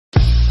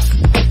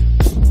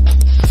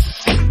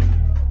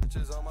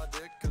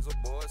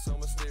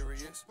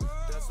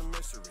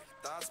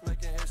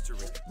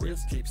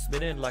Wheels keep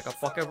spinning like a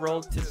fucking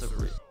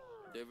rotisserie.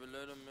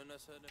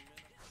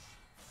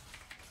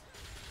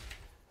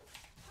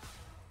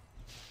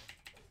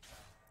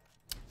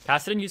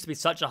 Kassadin used to be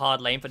such a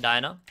hard lane for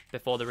Diana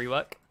before the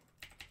rework.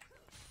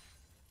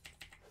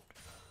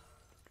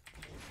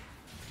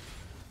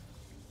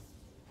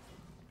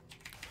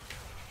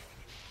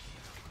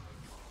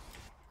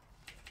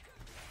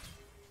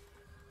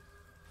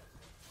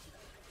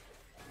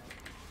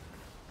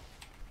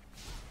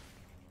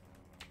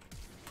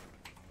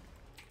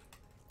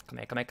 Come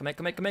here, come here, come here,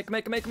 come here, come here, come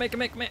here, come here, come here, come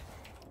here, come here.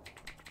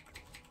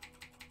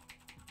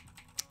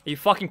 Are you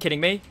fucking kidding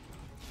me?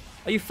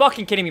 Are you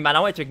fucking kidding me, man? I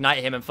wanted to ignite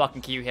him and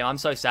fucking Q him. I'm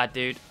so sad,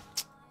 dude.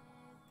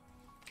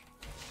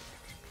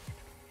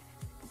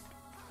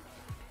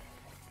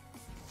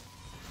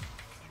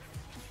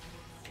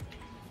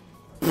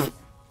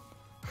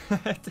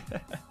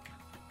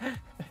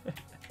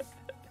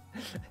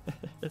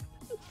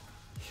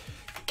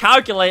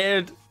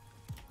 Calculated.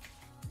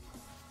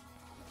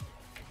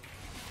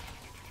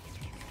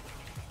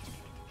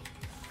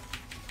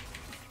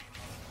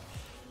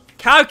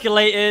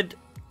 Calculated.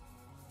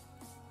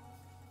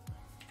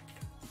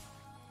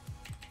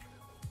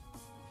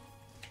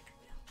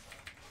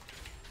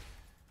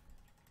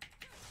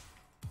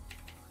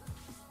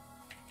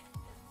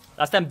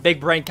 That's them big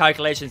brain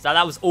calculations.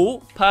 That was all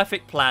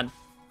perfect plan.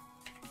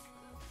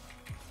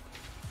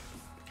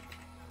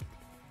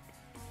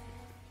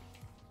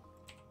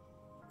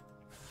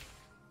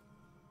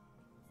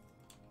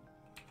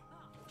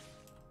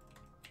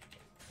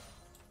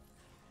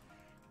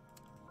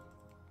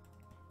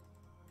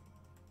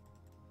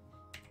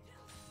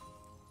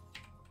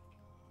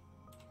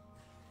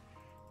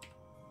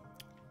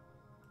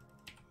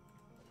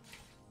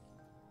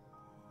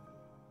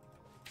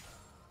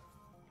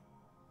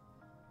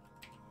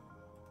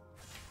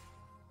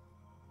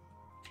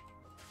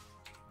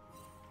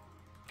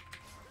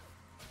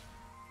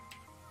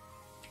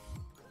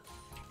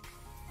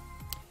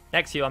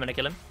 Next you, I'm gonna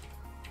kill him.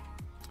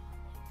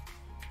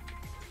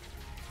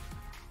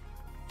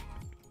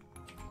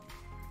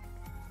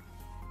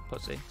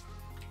 Pussy.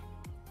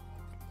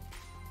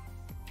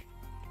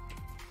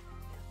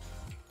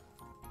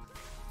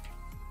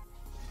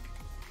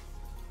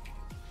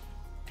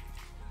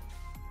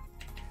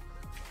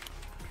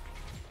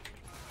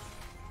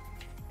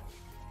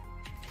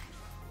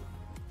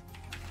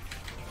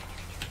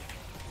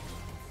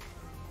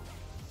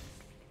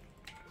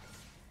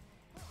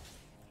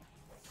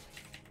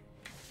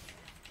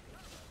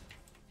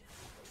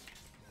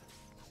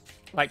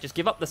 Like, just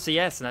give up the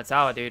CS and that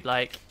tower, dude.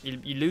 Like,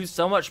 you lose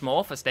so much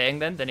more for staying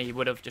then than he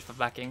would have just for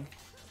backing.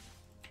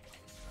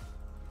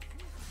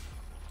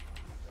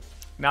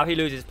 Now he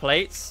loses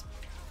plates.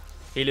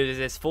 He loses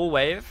his full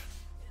wave.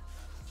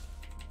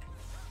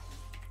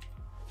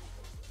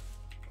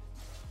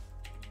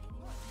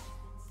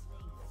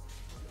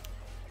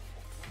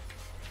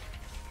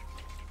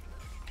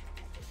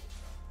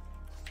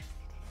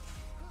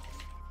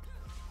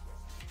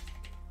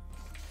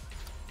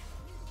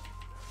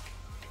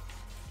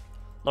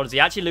 Lord, does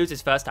he actually lose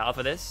his first tower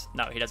for this?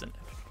 No, he doesn't.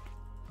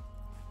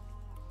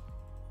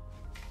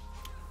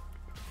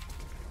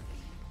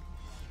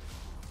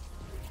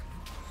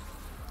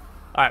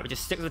 Alright, we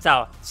just stick to the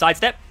tower.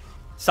 Sidestep.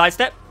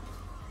 Sidestep.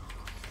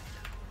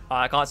 Oh,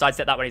 I can't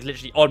sidestep that when he's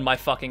literally on my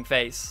fucking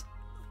face.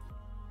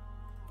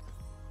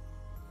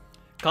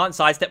 Can't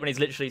sidestep when he's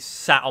literally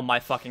sat on my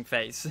fucking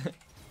face.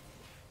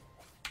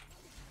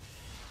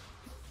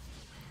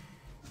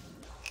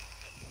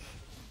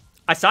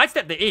 I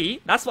sidestepped the E.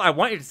 That's what I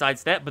wanted to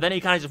sidestep, but then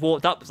he kind of just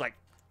walked up. It's like,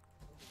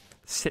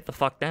 sit the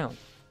fuck down.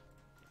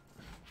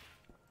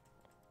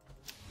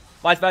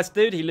 Vice versa,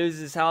 dude. He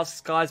loses his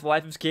house, guy's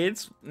wife, his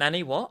kids.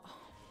 Nanny, what?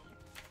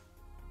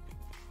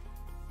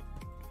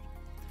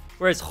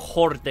 Where's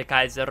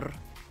Hordekaiser?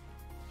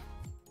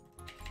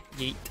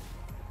 Yeet.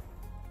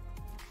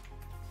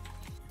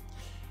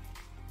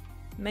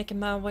 Making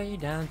my way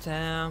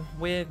downtown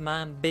with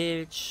my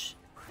bitch.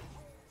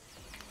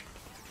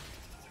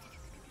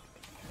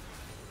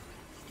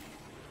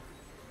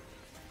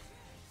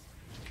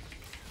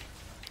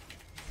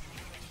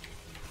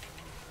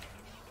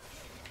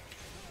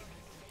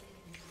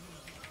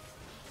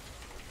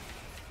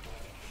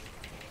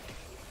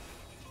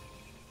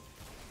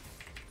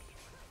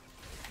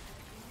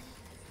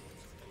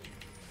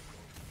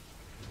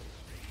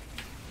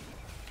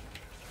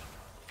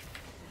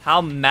 How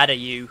mad are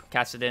you,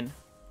 Kassadin?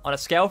 On a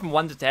scale from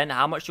 1 to 10,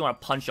 how much do you want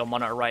to punch your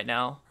monitor right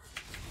now?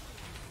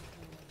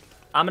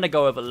 I'm going to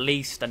go with at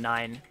least a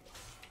 9.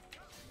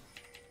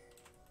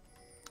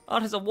 Oh,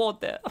 there's a ward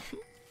there.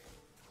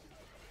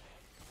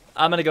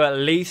 I'm going to go at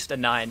least a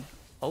 9.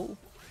 Oh.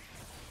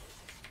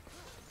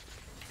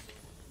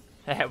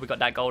 Hey, we got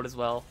that gold as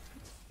well.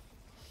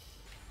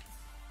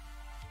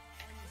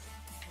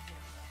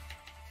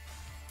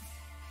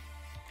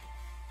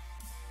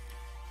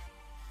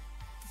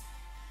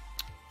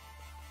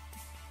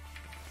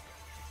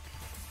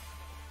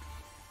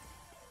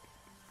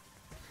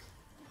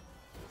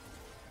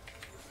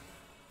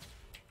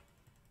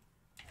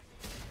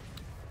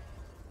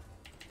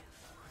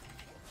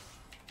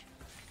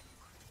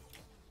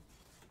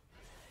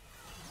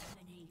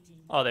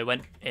 Oh, they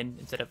went in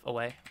instead of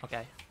away.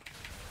 Okay.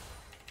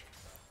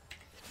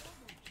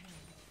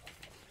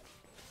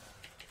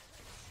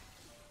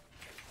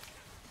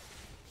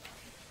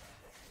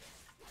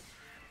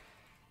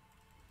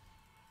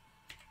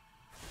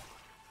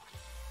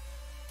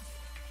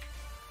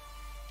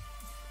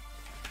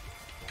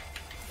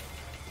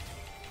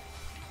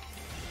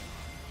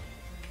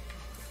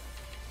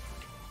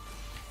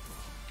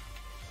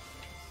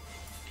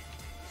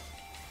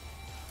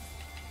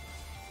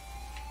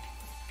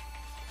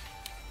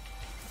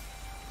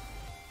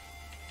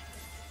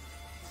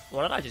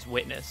 What did I just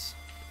witness?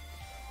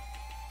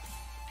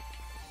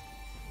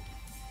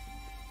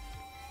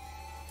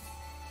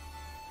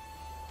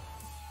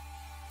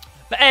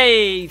 But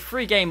hey,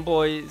 free game,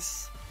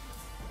 boys.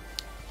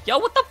 Yo,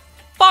 what the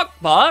fuck,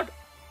 bud?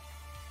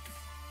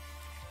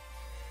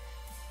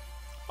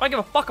 I don't give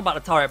a fuck about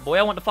the turret, boy.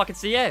 I want the fucking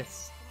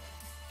CS.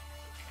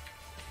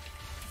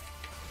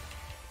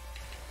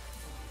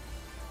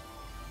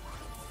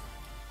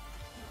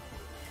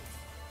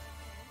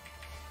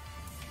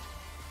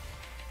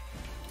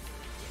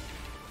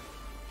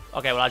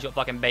 Okay, well, I just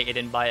got fucking baited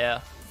in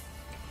by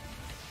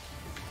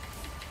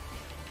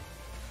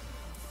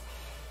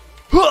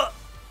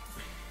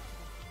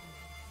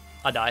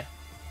I die.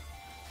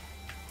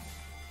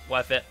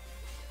 Worth it.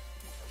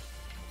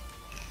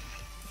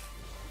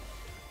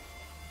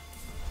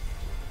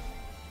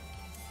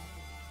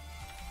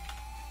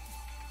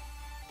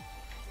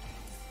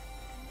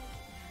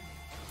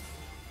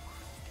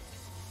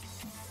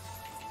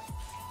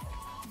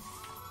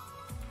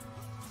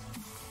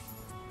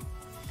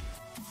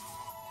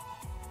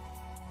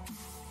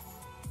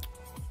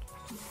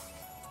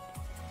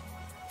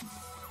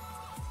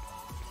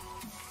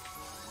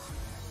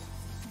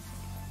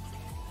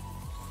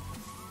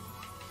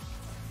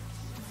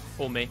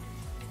 All me.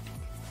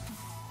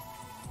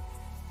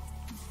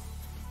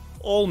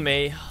 All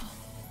me.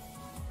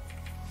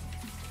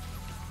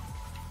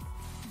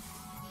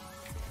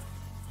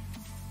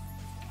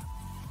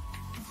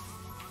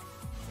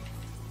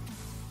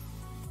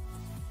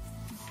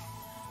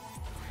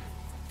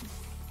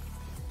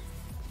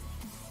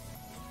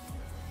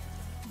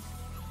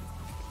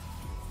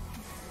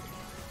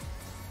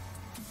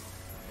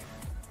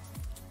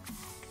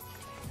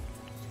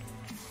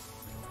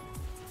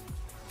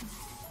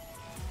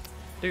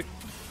 Dude.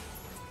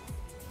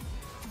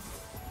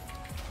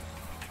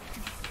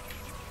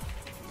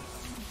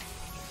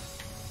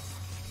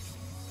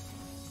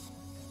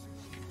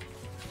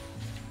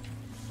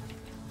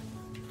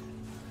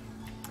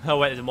 Oh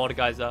wait, there's a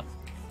Mordecai's there.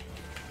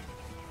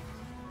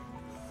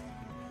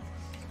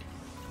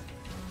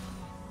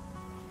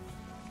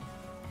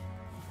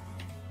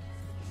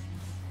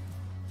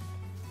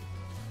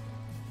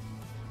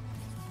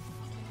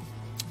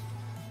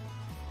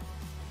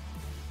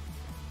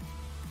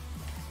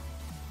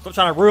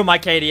 Stop trying to ruin my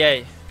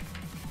KDA.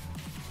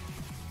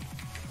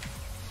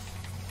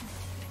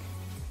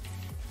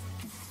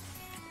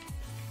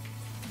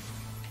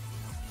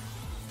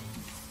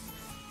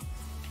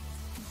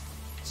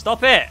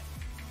 Stop it.